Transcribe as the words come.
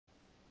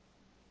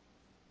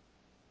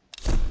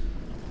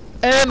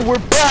And we're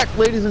back,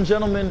 ladies and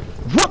gentlemen.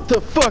 What the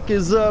fuck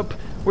is up?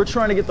 We're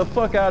trying to get the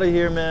fuck out of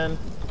here, man.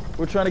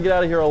 We're trying to get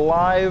out of here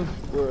alive.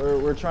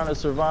 We're trying to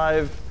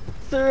survive.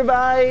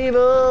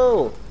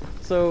 Survival!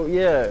 So,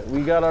 yeah,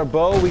 we got our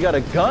bow. We got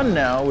a gun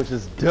now, which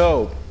is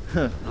dope.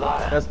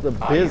 That's the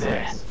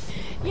business.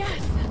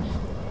 Yes.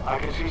 I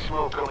can see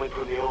smoke coming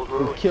from the old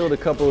road. We've killed a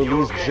couple of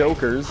these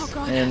jokers. Oh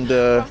God. And,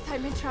 Roth,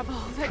 I'm in trouble.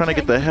 trying to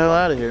get the hell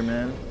out of here,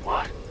 man.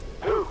 What?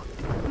 Who?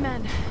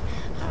 Men.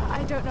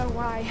 I don't know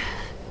why.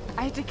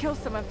 I had to kill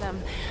some of them.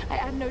 I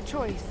had no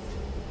choice.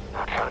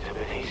 That can't have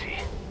been easy.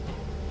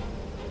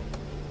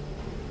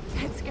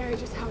 It's scary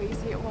just how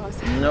easy it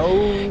was.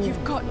 No.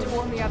 You've got to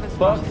warn the others.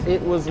 Fuck, Roth.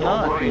 it was Don't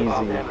not worry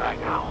about easy. them right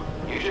now.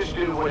 You just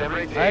do whatever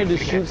it takes. I had to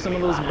get shoot some me,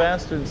 of those lad.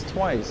 bastards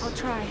twice. I'll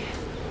try.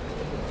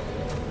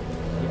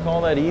 You call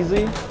that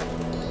easy?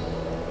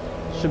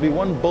 Should be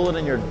one bullet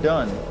and you're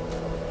done.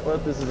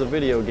 But this is a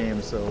video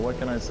game, so what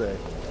can I say?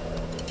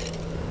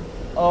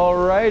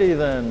 Alrighty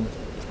then.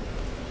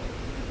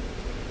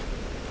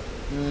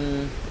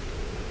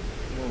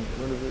 Well,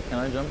 what is it? Can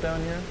I jump down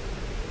here?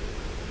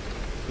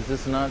 Is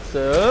this not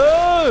so?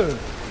 Oh!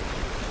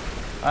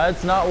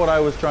 That's not what I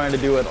was trying to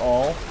do at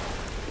all.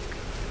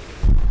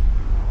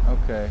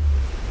 Okay.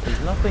 There's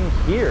nothing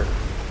here.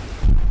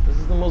 This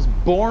is the most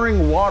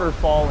boring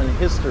waterfall in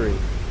history.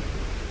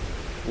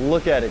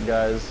 Look at it,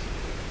 guys.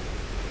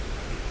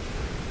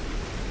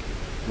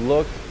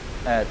 Look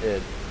at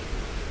it.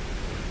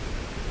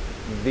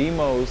 The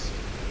most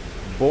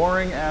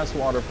boring ass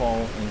waterfall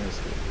in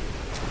history.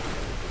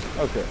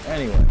 Okay,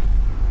 anyway.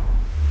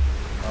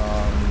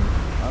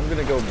 I'm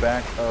gonna go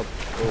back up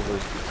over.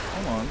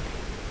 Come on.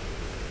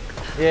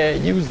 Yeah,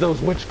 use those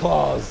witch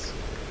claws.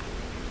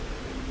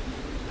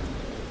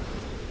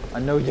 I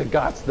know you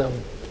got them.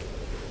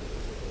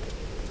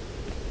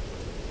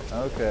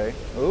 Okay.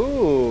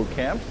 Ooh,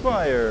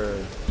 campfire.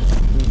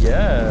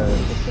 Yes.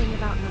 The thing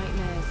about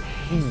nightmares.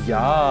 is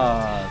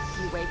Yes.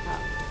 You wake up,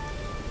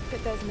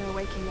 but there's no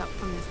waking up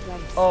from this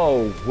place.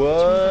 Oh, Which means I'm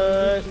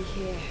what? really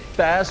here.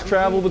 Fast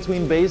travel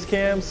between base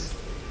camps?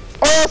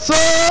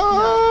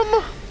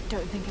 Awesome!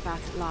 Don't think about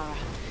it, Lara.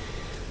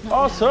 Not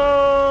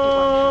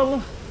Awesome!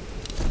 now.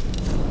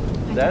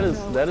 It That won't is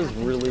help. that is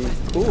really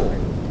cool. I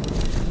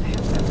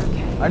hope they're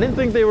okay. I didn't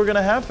think they were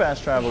gonna have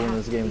fast travel in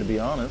this game, to be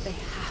honest. They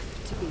have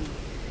to be.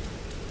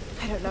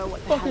 I don't know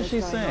what the What the hell fuck is she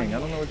going saying? on I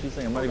don't know what she's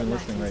saying. I'm not All even that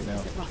listening right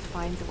matters now. is that Roth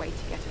finds a way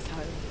to get us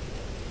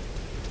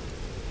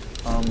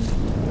home.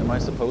 Am I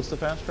supposed to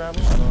fast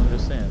travel? I don't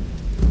understand.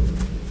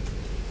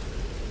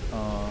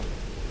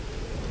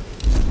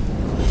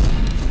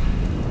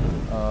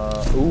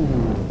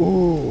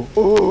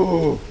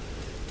 Ooh.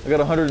 I got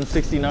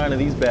 169 of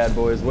these bad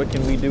boys. What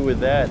can we do with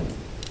that?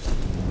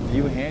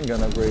 View handgun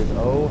upgrades.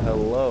 Oh,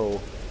 hello.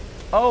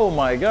 Oh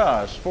my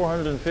gosh,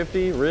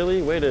 450?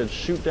 Really? Way to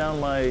shoot down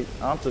my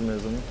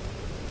optimism.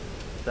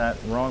 That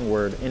wrong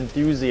word.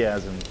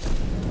 Enthusiasm.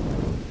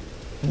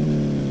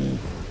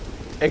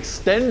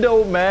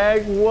 Extendo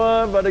mag?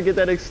 What? About to get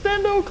that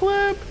extendo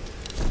clip?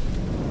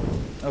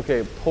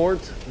 Okay, port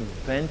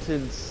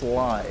vented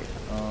slide.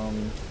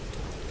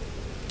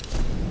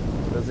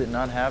 Does it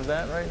not have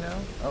that right now?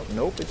 Oh,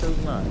 nope, it does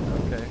not.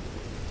 Okay.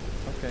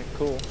 Okay,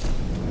 cool.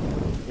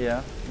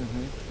 Yeah.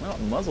 Oh,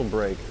 muzzle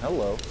brake.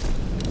 Hello.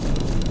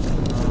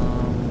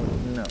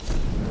 No.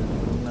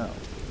 No.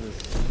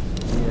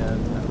 Yeah,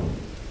 no.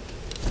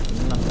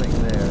 Nothing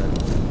there.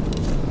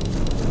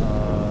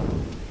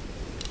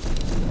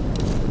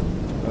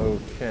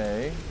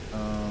 Okay.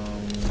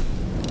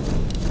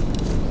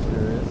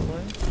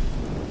 Seriously?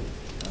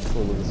 That's a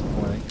little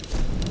disappointing.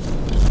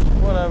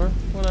 Whatever,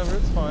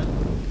 it's fine.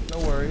 No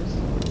worries.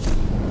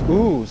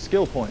 Ooh,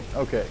 skill point.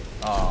 Okay.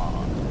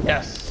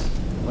 Yes.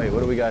 Wait,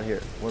 what do we got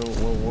here? What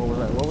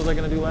was I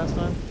gonna do last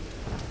time?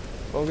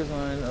 Focus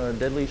on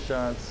deadly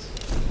shots.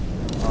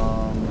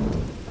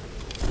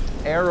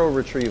 Arrow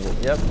retrieval.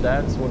 Yep,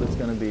 that's what it's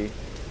gonna be.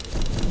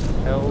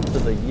 L to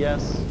the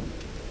yes.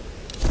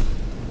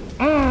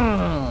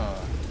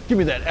 Give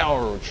me that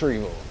arrow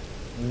retrieval.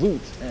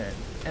 Loot an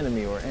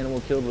enemy or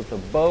animal killed with a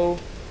bow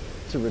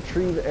to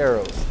retrieve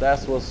arrows.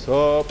 That's what's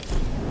up.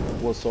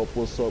 What's up,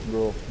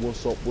 girl?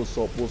 What's up?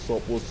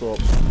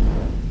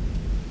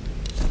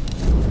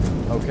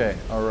 Okay,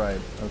 alright,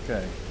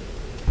 okay.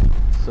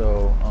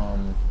 So,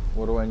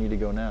 where do I need to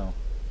go now?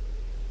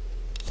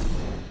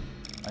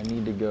 I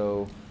need to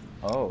go...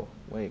 Oh,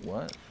 wait,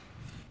 what?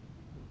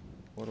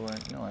 What do I...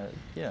 No, I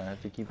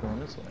have to keep going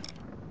this way.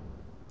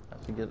 I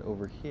have to get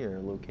over here,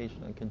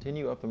 location, and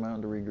continue up the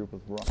mountain to regroup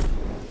with Roth.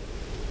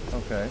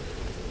 Okay.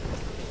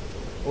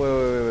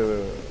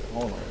 Wait.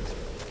 Hold on.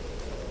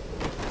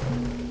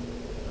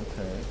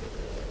 Okay.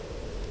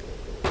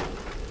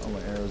 Oh, my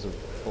arrows are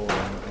full.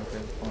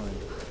 Okay, fine.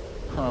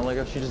 Huh, like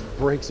how she just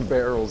breaks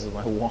barrels as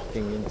I'm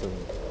walking into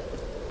them.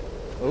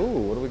 Oh,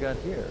 what do we got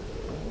here?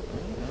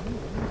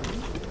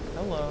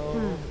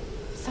 Hello.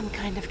 Some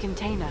kind of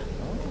container.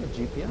 Oh, a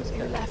GPS Who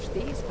camera. left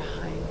these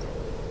behind?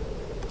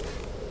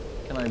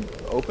 Can I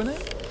open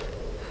it?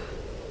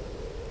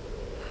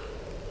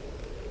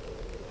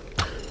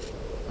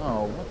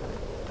 Oh, what the?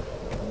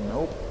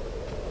 Nope.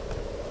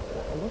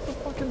 What's the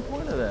fucking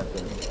point of that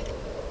thing?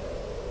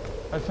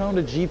 I found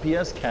a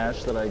GPS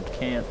cache that I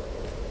can't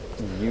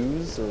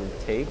use or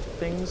take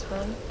things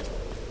from.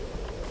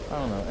 I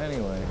don't know.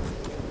 Anyway.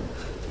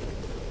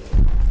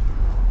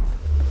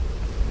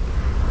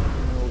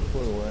 No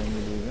clue where I need to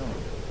be going.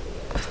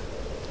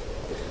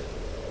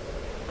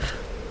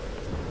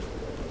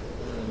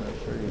 I'm not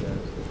sure, you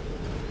guys.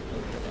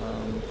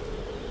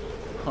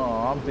 Oh,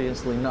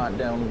 obviously not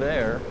down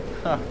there.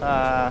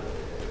 Haha.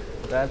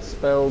 That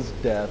spells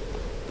death.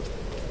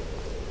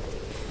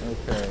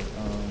 Okay,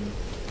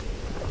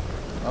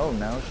 oh,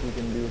 now she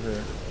can do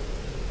her...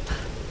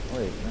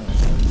 Wait, no.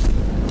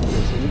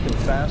 Okay, so you can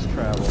fast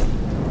travel.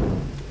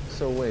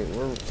 So wait,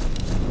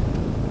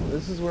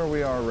 this is where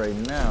we are right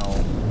now.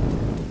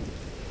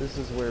 This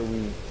is where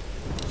we...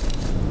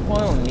 Well,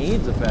 I don't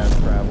need to fast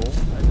travel.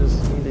 I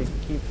just need to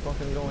keep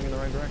fucking going in the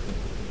right direction.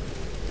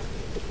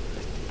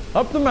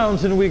 Up the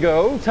mountain we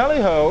go.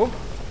 Tally-ho.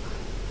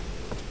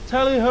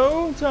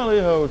 Tally-ho,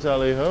 tally-ho,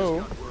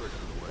 tally-ho.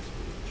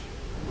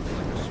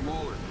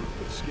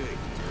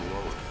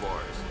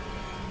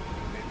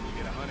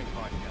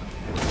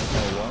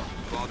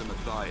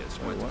 Matthias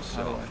went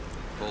himself.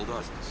 Told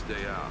us to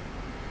stay out.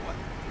 What?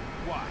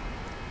 Why?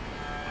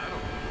 I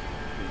don't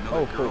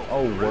know.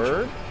 Oh,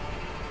 word?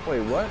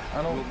 Wait, what?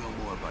 I don't... We'll know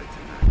more by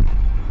tonight.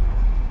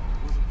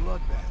 It was a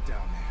bloodbath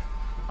down there.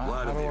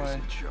 Vladimir's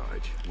in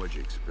charge. What'd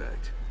you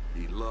expect?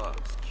 He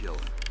loves killing.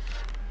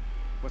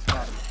 What's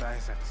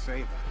Matthias have to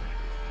say about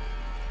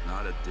that?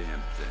 Not a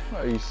damn thing.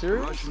 Are you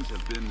serious? The Russians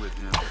have been with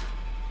him.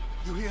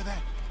 You hear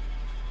that?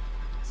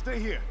 Stay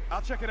here.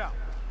 I'll check it out.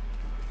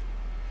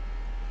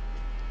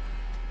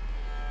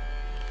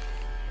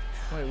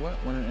 Wait, what?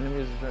 When an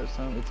enemy is attacked,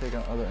 silently take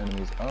out other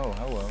enemies. Oh,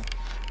 hello.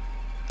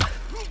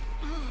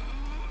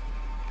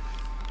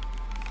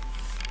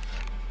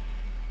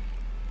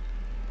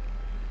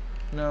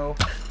 No.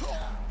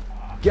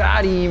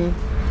 Got him!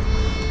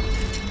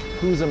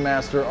 Who's a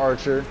master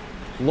archer?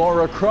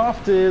 Lara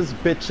Croft is,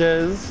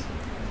 bitches!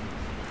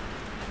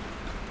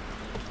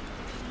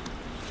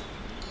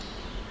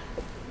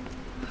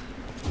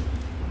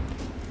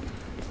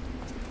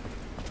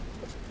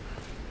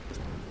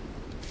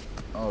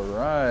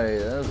 Alright,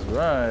 that's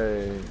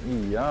right.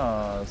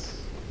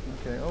 Yes.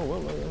 Okay, oh,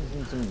 well,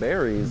 some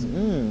berries.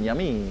 Mmm,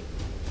 yummy.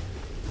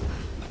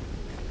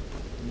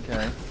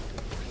 Okay.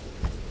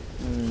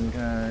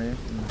 Okay.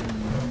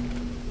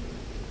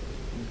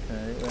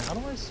 Okay. Wait, how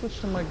do I switch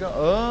to my gun?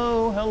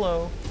 Oh,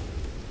 hello.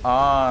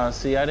 Ah,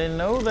 see, I didn't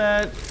know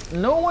that.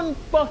 No one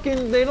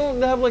fucking, they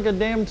don't have like a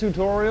damn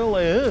tutorial,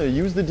 like,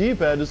 use the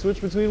D-pad to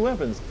switch between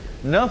weapons.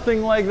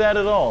 Nothing like that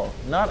at all.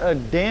 Not a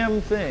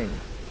damn thing.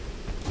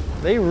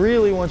 They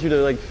really want you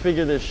to, like,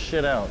 figure this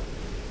shit out.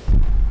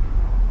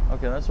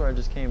 Okay, that's where I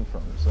just came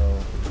from, so...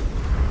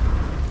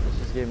 This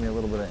just gave me a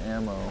little bit of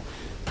ammo.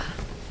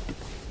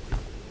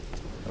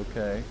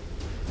 Okay.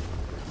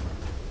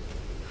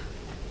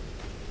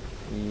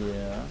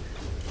 Yeah.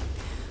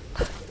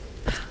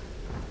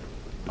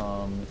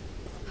 Oh,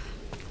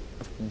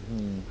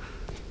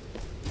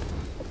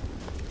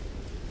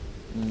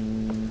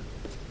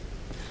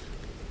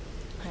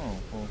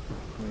 well,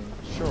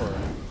 sure.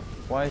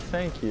 Why,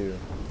 thank you.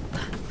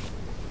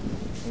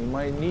 We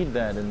might need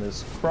that in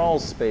this crawl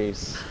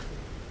space.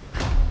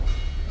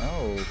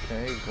 Oh,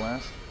 okay.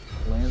 Glass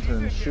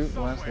lanterns. Shoot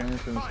glass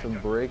lanterns to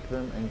break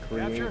them and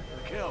create...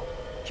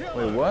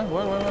 Wait, what?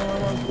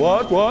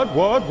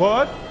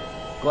 What?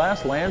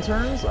 Glass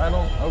lanterns? I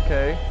don't...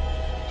 Okay.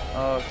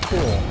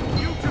 Cool.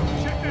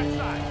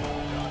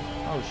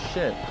 Oh,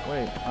 shit.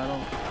 Wait, I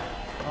don't...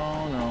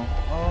 Oh, no.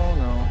 Oh,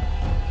 no.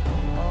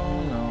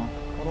 Oh, no.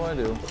 What do I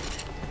do?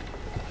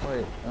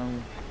 Wait,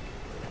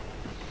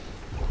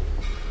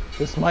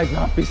 this might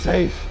not be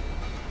safe.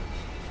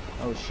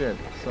 Oh shit,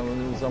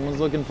 someone's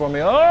looking for me.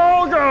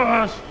 Oh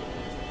gosh!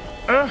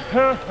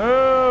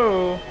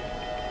 Oh!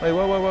 Wait,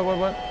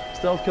 what?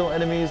 Stealth kill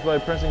enemies by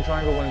pressing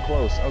triangle when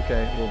close.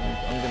 Okay, well,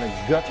 I'm gonna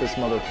gut this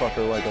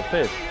motherfucker like a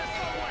fish.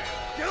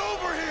 Get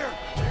over here!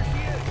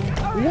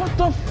 What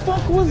the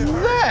fuck was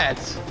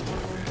that?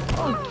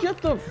 Oh,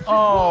 get the...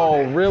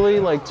 Oh, really?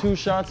 Like 2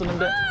 shots and I'm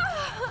dead?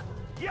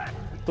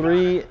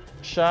 3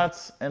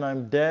 shots and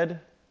I'm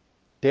dead?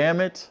 Damn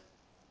it.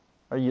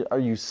 Are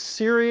you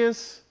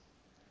serious?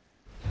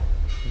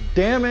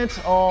 Damn it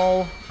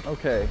all.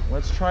 Okay,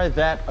 let's try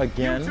that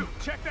again. You two,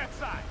 check that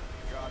side.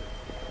 Got it.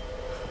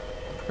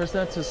 Press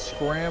that to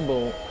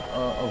scramble,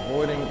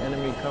 avoiding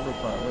enemy cover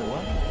fire. Wait,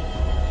 what?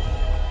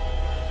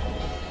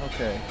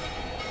 Okay.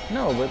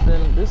 No, but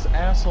then this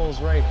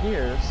asshole's right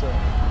here, so...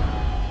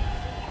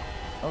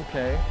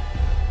 Okay.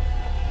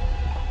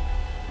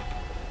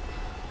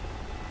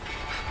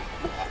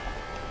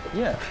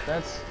 Yeah,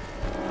 that's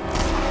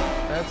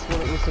what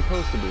it was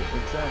supposed to be.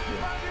 Exactly.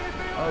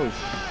 Oh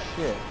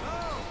shit.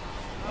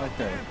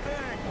 Okay.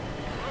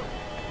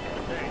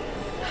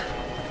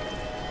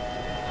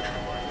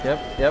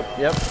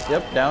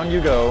 Yep. Down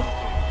you go.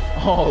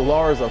 Oh,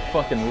 Lara's a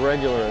fucking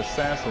regular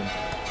assassin.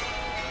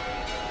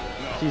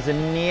 She's a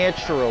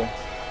natural.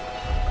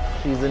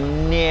 She's a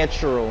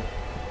natural.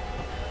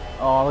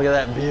 Oh, look at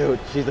that beaut.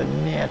 She's a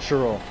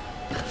natural.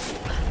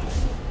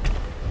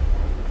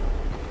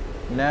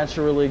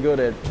 Naturally good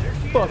at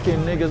fucking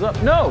niggas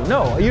up. No,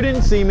 no, you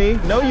didn't see me.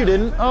 No, you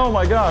didn't. Oh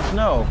my gosh,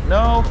 no.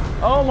 No.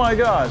 Oh my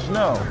gosh,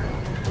 no.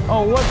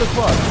 Oh, what the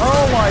fuck?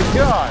 Oh my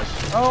gosh.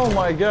 Oh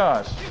my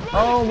gosh.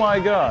 Oh my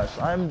gosh.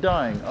 I'm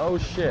dying. Oh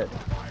shit.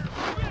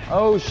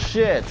 Oh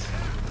shit.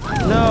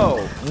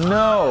 No.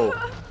 No.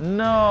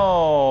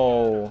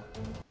 No.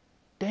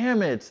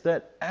 Damn it.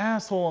 That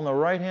asshole on the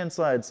right-hand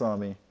side saw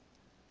me.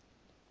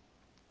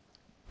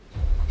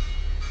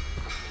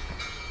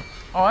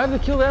 Oh, I have to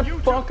kill that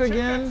fuck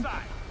again?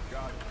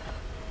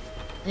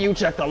 You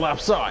check the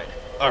left side.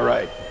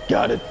 Alright,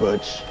 got it,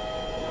 Butch.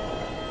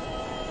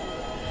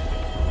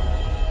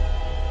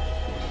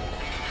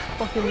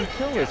 Fucking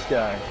kill this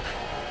guy.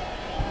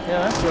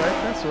 Yeah, that's right,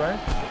 that's right.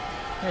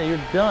 Yeah,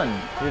 you're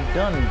done. You're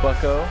done,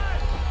 bucko.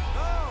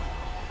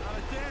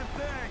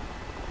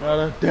 Not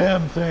a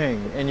damn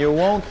thing. And you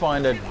won't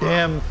find a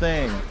damn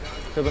thing.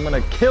 Because I'm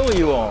gonna kill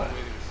you all.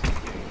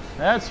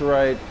 That's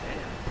right.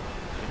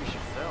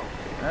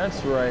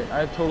 That's right.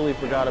 I totally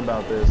forgot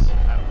about this.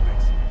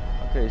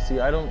 Okay, see,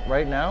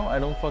 right now, I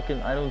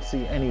don't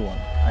see anyone.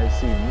 I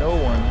see no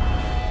one.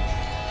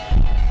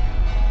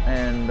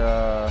 And,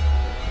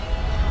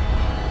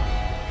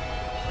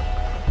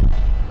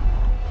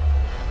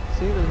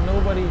 see, there's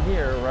nobody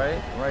here,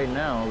 right? Right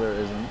now, there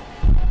isn't.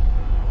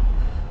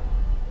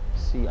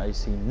 See, I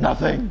see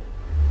nothing.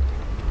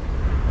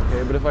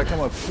 Okay, but if I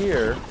come up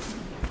here,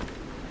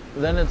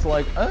 then it's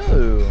like,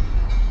 oh.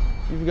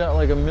 You've got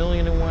like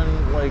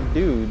 1,000,001 like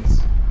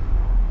dudes.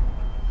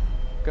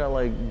 Got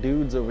like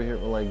dudes over here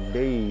for like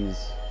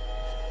days.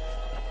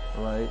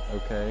 Right,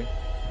 okay.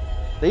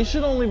 They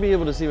should only be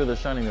able to see where they're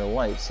shining their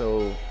light,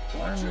 so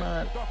I'm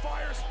not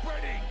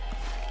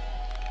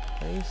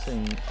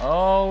facing.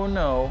 Oh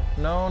no.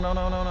 No, no,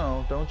 no, no,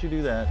 no. Don't you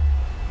do that.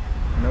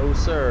 No,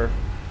 sir.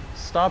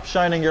 Stop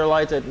shining your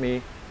light at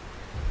me.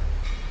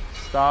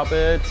 Stop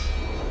it.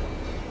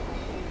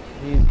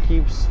 He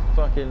keeps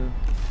fucking.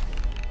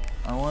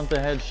 I want the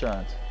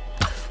headshot.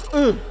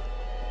 Ugh.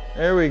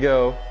 There we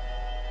go.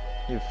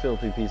 You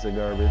filthy piece of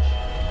garbage.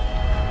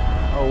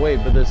 Oh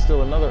wait, but there's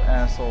still another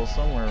asshole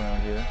somewhere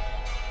around here.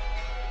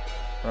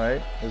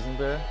 Right? Isn't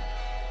there?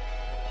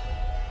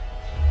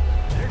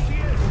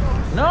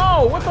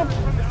 No! What the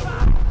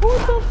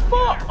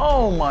fuck?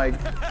 Oh my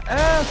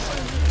ass!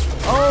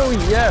 Oh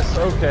yes,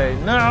 okay.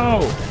 No!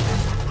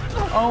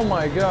 Oh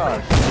my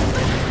gosh.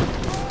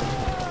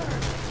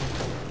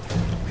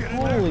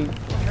 Holy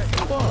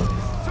fuck.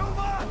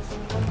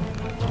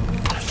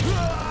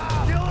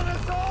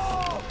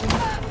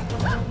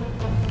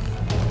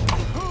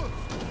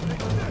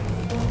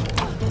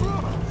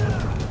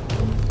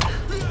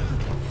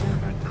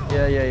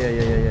 Yeah.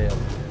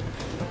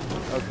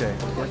 Okay,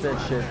 get that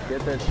shit,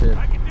 get that shit.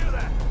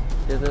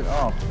 Get it,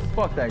 oh,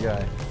 fuck that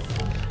guy.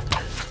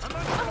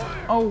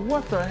 Oh,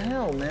 what the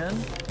hell, man?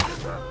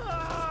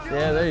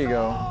 Yeah, there you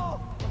go.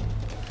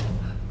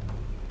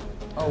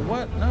 Oh,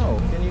 what? No,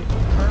 can you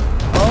turn?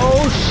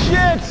 Oh,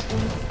 shit!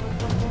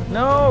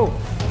 No!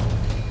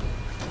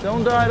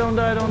 Don't die, don't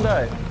die, don't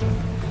die.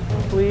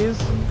 Please,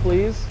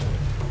 please.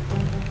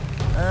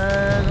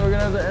 And we're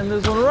gonna have to end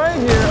this one right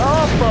here.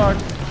 Oh, fuck.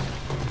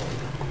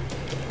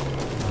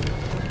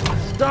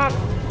 Stop,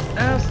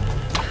 ass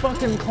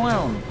fucking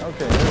clown.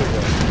 Okay, there we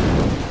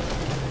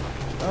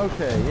go.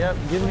 Okay, yep,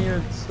 give me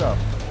your stuff.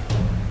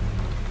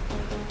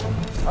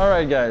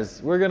 Alright guys,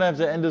 we're gonna have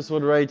to end this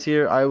one right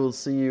here. I will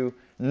see you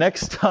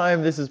next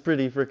time. This is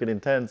pretty freaking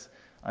intense.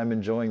 I'm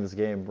enjoying this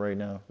game right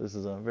now. This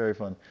is very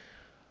fun.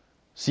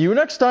 See you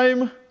next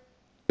time.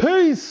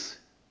 Peace!